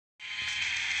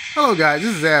Hello guys,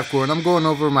 this is Avcoor and I'm going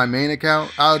over my main account.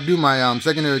 I'll do my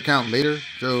secondary account later,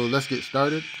 so let's get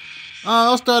started.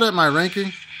 I'll start at my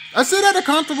ranking. I sit at a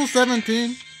comfortable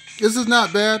 17. This is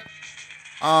not bad.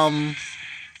 Um,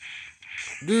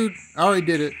 Dude, I already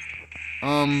did it.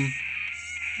 Um,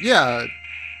 yeah,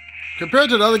 compared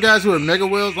to the other guys who are mega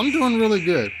whales, I'm doing really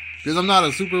good because I'm not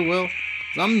a super whale.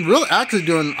 So I'm really actually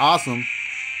doing awesome.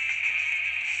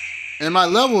 And my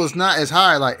level is not as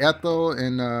high like Ethel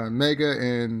and Mega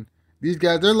and these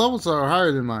guys. Their levels are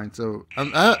higher than mine. So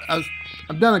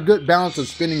I've done a good balance of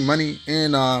spending money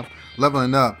and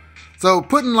leveling up. So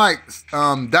putting like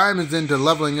diamonds into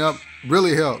leveling up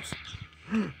really helps.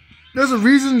 There's a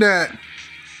reason that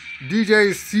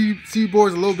DJ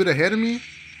Seaboard's a little bit ahead of me.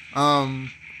 Um,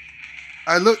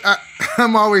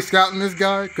 I'm always scouting this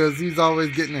guy because he's always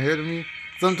getting ahead of me.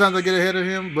 Sometimes I get ahead of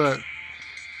him, but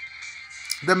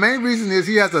the main reason is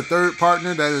he has a third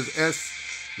partner that is S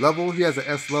level. He has a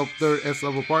third S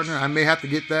level partner. I may have to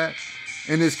get that.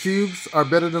 And his cubes are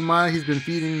better than mine. He's been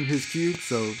feeding his cubes,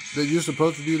 so you're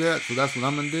supposed to do that. So that's what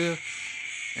I'm gonna do.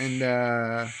 And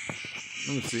let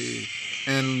me see.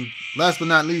 And last but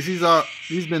not least,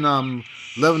 he's been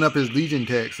leveling up his Legion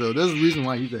tech. So there's a reason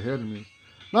why he's ahead of me.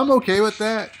 But I'm okay with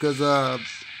that because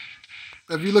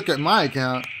if you look at my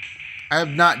account, I have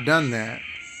not done that.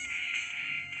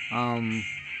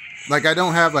 Like I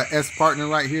don't have a S partner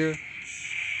right here,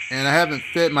 and I haven't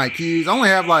fed my cubes. I only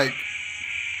have like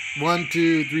 1,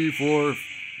 2, 3, 4,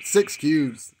 6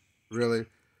 cubes really,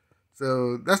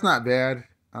 so that's not bad.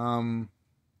 And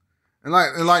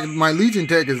like my Legion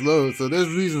tech is low, so there's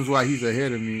reasons why he's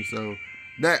ahead of me. So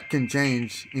that can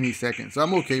change any second. So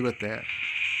I'm okay with that.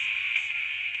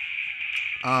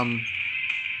 Um,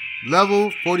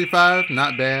 Level 45,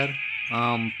 not bad.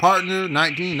 Partner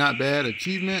 19, not bad.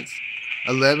 Achievements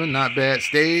 11, not bad.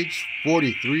 Stage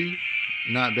 43,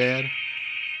 not bad.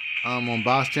 On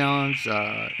boss challenge,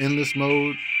 endless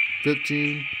mode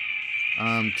 15.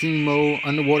 Team mode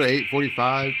underwater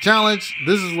 845. Challenge,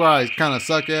 this is where I kind of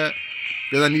suck at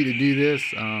because I need to do this.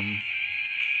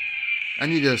 I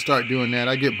need to start doing that.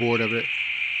 I get bored of it.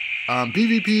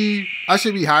 PvP, I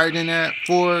should be higher than that.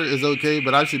 4 is okay,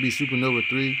 but I should be Supernova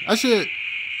 3. I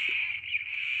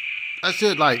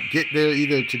should like get there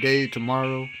either today,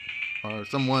 tomorrow, or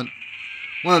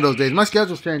one of those days. My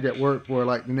schedule's changed at work for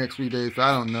like the next 3 days, so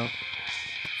I don't know.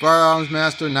 Firearms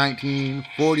Master 19,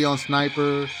 40 on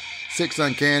Sniper, 6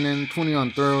 on Cannon, 20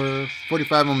 on Thrower,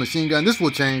 45 on Machine Gun. This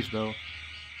will change though.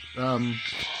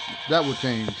 That will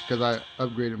change because I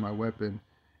upgraded my weapon.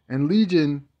 And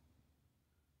Legion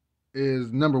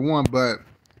is number 1, but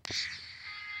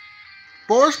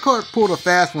Forest Court pulled a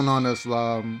fast one on us.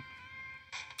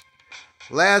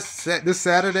 This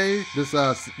Saturday, this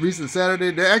recent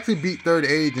Saturday, they actually beat Third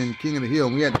Age and King of the Hill,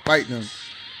 and we had to fight them.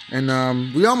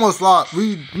 And we almost lost.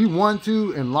 We won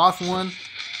 2 and lost 1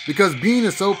 because Bean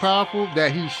is so powerful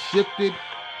that he shifted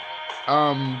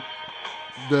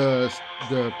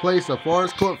the place of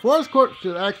Forest Court. Forest Court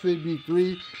should actually be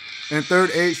 3, and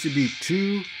Third Age should be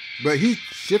 2, but he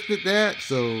shifted that.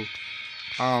 So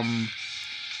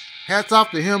hats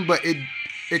off to him, but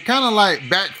it kind of like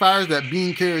backfires that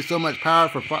Bean carries so much power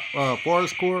for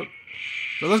Forest Corp.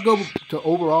 So let's go to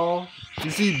overall.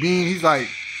 You see Bean, he's like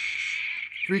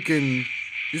freaking,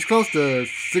 he's close to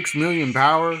 6 million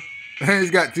power. And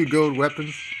he's got 2 gold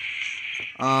weapons.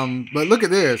 But look at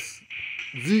this.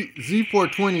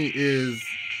 Z420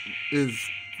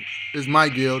 is my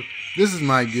guild. This is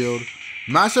my guild.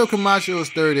 Macho Camacho is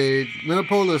Third Age.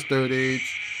 Minipola is Third Age.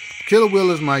 Killer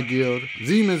Will is my guild.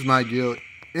 Zima is my guild.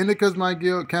 Indica's my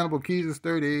guild. Cannibal Keys is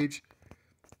Third Age.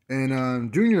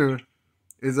 And Junior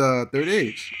is Third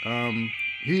Age.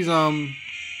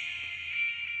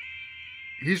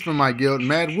 He's from my guild.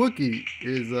 Mad Wookie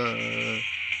is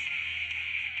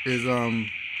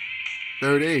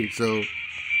Third Age. So,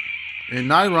 and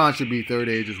Nyron should be Third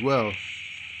Age as well.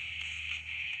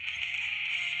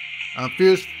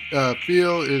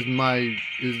 Phil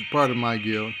is part of my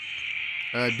guild.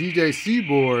 DJ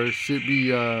Seaboard should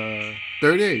be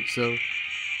Third Age. So,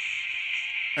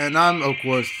 and I'm of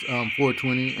course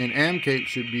 420, and Amcape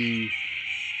should be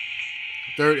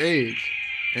Third Age,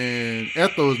 and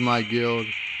Ethel's my guild.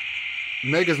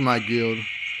 Mega's my guild,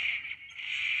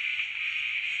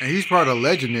 and he's part of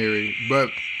Legendary. But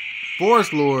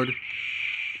Forest Lord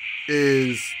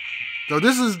is, so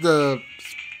this is the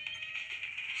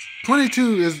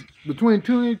 22 is between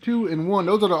 22 and 1.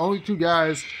 Those are the only 2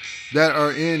 guys that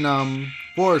are in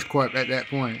Forest Corp at that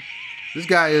point. This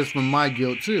guy is from my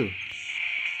guild too.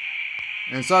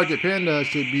 And Sergeant Panda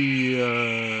should be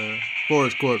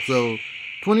Forest Corp. So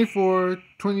 24,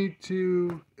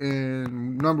 22,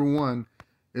 and number 1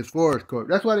 It's Forest Corp.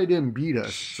 That's why they didn't beat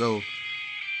us. So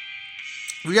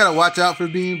we gotta watch out for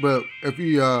Bean. But if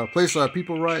we place our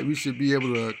people right, we should be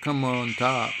able to come on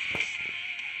top.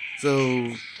 So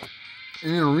in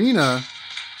an arena,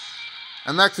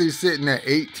 I'm actually sitting at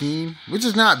 18, which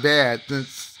is not bad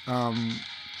since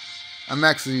I'm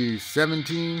actually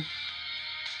 17.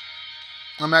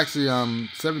 I'm actually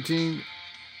 17.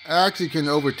 I actually can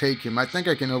overtake him. I think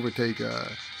I can overtake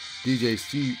DJ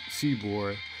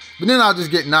Seaboard. But then I'll just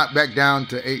get knocked back down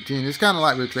to 18. It's kind of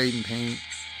like we're trading paint.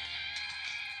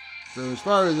 So as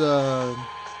far as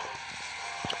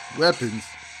weapons,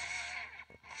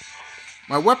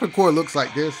 my weapon core looks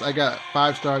like this. I got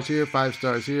 5 stars here, 5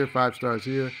 stars here, 5 stars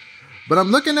here. But I'm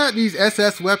looking at these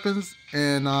SS weapons,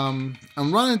 and I'm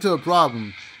running into a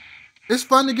problem. It's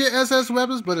fun to get SS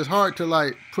weapons, but it's hard to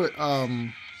like put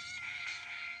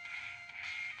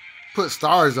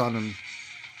stars on them.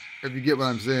 If you get what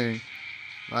I'm saying,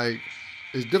 like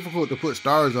it's difficult to put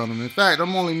stars on them. In fact,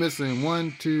 I'm only missing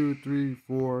 1, 2, 3,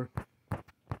 4.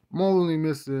 I'm only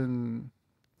missing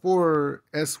 4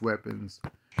 S weapons,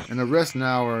 and the rest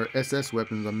now are SS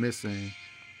weapons I'm missing,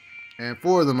 and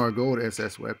 4 of them are gold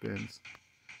SS weapons.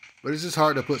 But it's just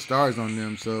hard to put stars on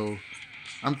them. So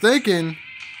I'm thinking,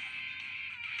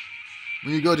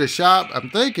 when you go to shop, I'm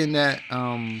thinking that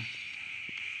oh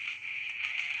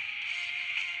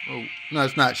no,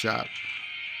 it's not shop.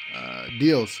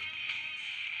 Deals.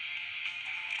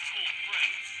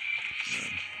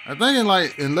 I'm thinking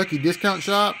like in Lucky Discount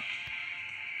Shop.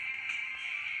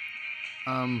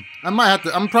 I might have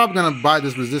to. I'm probably gonna buy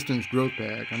this Resistance Growth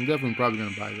Pack. I'm definitely probably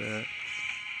gonna buy that.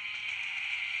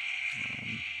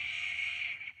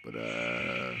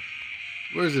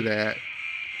 Where's it at?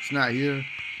 It's not here.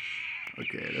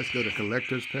 Okay, let's go to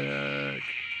Collector's Pack.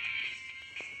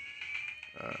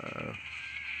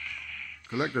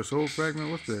 Collector Soul Fragment.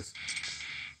 What's this?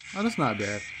 Oh, that's not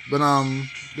bad. But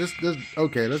this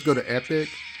okay. Let's go to Epic.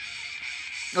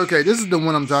 Okay, this is the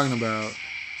one I'm talking about.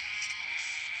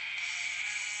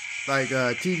 Like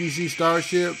TVC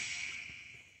Starship.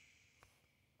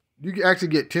 You can actually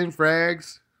get 10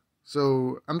 frags.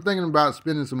 So I'm thinking about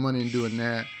spending some money and doing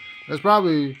that. That's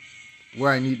probably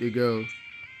where I need to go.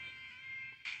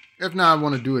 If not, I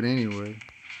want to do it anyway.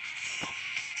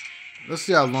 Let's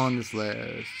see how long this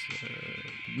lasts.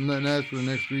 Nothing lasts for the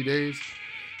next 3 days.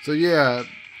 So yeah,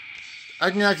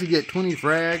 I can actually get 20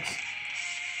 frags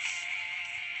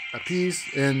a piece,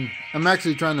 and I'm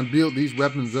actually trying to build these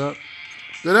weapons up.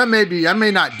 So that may be, I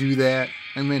may not do that.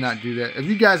 I may not do that. If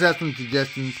you guys have some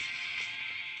suggestions,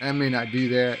 I may not do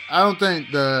that. I don't think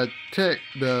the tech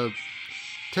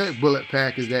bullet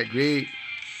pack is that great,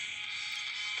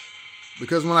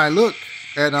 because when I look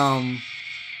at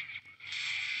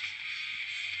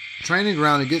Training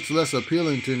Ground, it gets less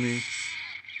appealing to me,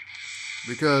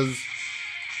 because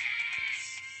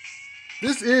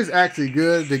this is actually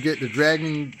good to get the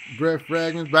Dragon Breath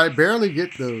fragments, but I barely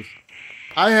get those.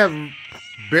 I have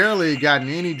barely gotten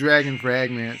any Dragon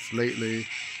fragments lately.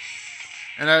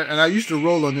 And I used to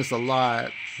roll on this a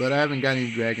lot, but I haven't got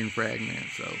any Dragon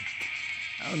fragments, so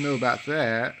I don't know about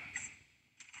that.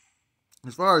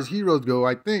 As far as heroes go,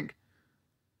 I think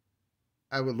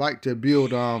I would like to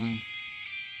build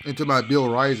into my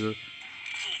Bill Riser.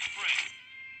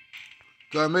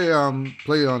 So I may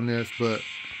play on this, but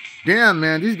damn,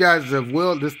 man, these guys have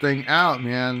willed this thing out,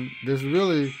 man. This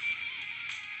really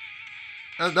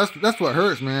that's what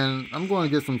hurts, man. I'm going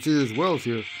to get some serious wells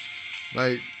here.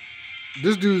 Like,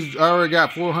 this dude's already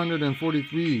got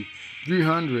 443,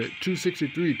 300,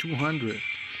 263, 200.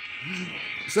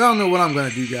 So I don't know what I'm going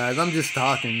to do, guys. I'm just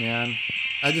talking, man.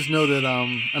 I just know that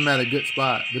I'm at a good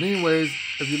spot. But anyways,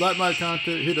 if you like my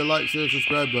content, hit the like, share,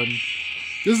 subscribe button.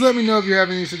 Just let me know if you have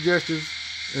any suggestions,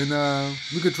 and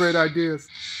we could trade ideas.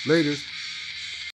 Laters.